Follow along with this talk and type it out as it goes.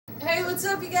what's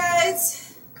up, you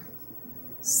guys?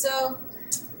 So,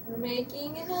 we're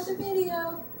making another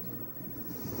video.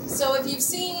 So, if you've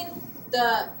seen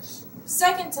the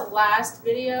second to last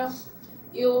video,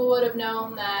 you would have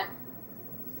known that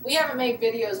we haven't made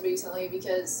videos recently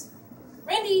because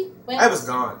Randy went... I was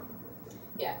gone.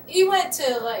 Yeah, he went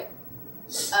to, like,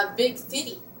 a big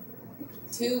city.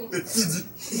 A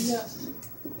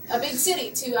big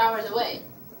city 2 hours away.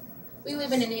 We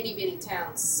live in an itty-bitty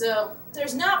town, so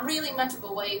there's not really much of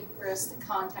a way for us to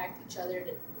contact each other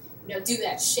to, do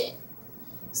that shit.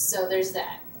 So there's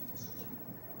that.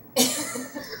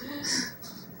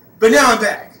 But now I'm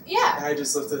back. Yeah. I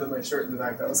just lifted up my shirt in the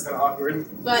back. That was kind of awkward.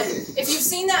 But if you've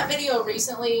seen that video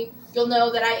recently, you'll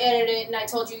know that I edited it and I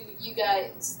told you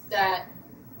guys that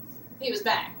he was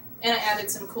back. And I added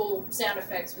some cool sound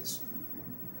effects, which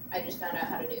I just found out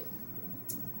how to do.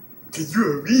 Cause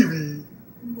you're a Riri.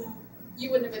 No. You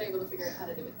wouldn't have been able to figure out how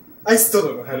to do it. I still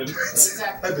don't know how to do it.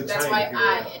 Exactly. That's why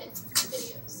I edit the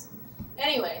videos.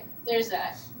 Anyway, there's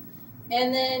that.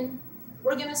 And then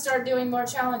we're going to start doing more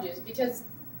challenges because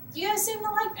you guys seem to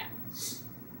like that.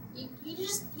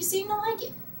 You seem to like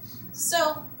it.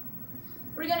 So,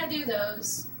 we're going to do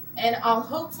those. And I'll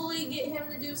hopefully get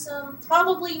him to do some.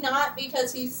 Probably not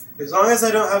because he's... As long as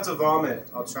I don't have to vomit,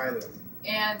 I'll try them.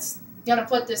 And going to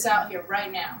put this out here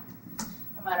right now.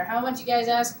 No matter how much you guys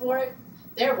ask for it,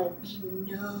 there will be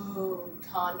no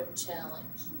condom challenge.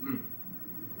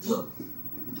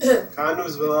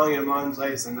 Condoms belong in one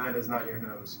place, and that is not your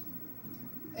nose.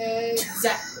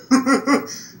 Exactly.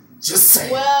 Just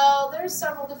saying. Well, there's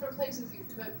several different places you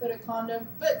could put a condom,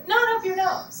 but not up your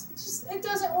nose. It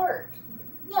doesn't work.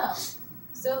 No.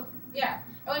 So, yeah.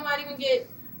 And we might even get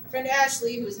our friend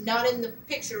Ashley, who's not in the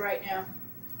picture right now,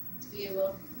 to be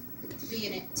able to be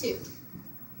in it, too.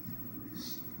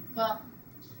 Well,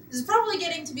 this is probably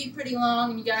getting to be pretty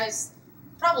long, and you guys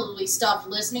probably stopped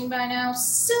listening by now,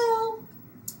 so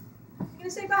I'm going to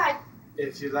say bye.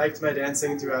 If you liked my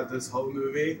dancing throughout this whole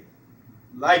movie,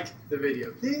 like the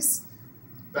video, please.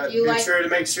 But be sure to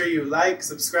make sure you like,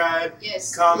 subscribe,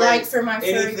 comment, like for my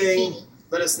furry bikini.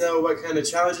 Let us know what kind of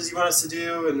challenges you want us to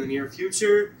do in the near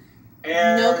future.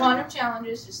 And no condom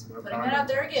challenges, just putting that out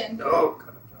there again. No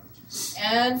condom challenges.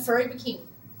 And furry bikini.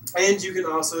 And you can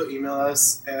also email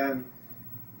us and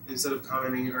instead of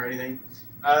commenting or anything.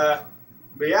 But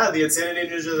yeah, the Insanity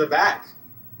Ninjas are back.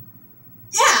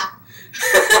 Yeah!